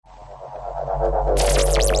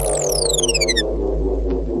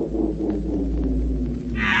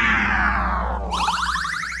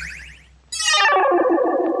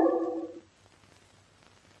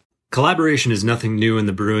Collaboration is nothing new in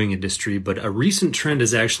the brewing industry, but a recent trend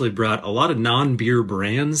has actually brought a lot of non-beer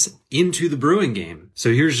brands into the brewing game.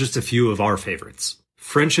 So here's just a few of our favorites.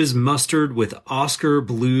 French's Mustard with Oscar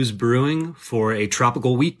Blues Brewing for a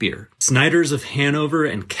tropical wheat beer. Snyder's of Hanover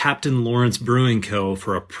and Captain Lawrence Brewing Co.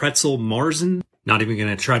 for a pretzel Marzen. Not even going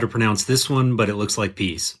to try to pronounce this one, but it looks like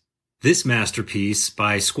peas. This masterpiece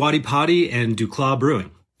by Squatty Potty and Duclaw Brewing.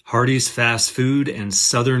 Hardee's Fast Food and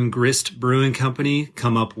Southern Grist Brewing Company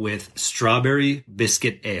come up with Strawberry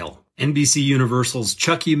Biscuit Ale. NBC Universal's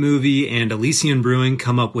Chucky Movie and Elysian Brewing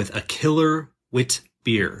come up with a killer wit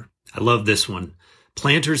beer. I love this one.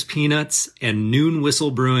 Planters Peanuts and Noon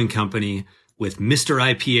Whistle Brewing Company with Mr.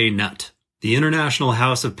 IPA Nut. The International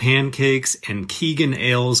House of Pancakes and Keegan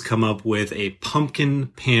Ales come up with a Pumpkin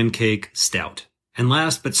Pancake Stout. And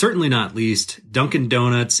last, but certainly not least, Dunkin'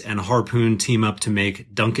 Donuts and Harpoon team up to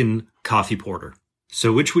make Dunkin' Coffee Porter.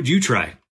 So which would you try?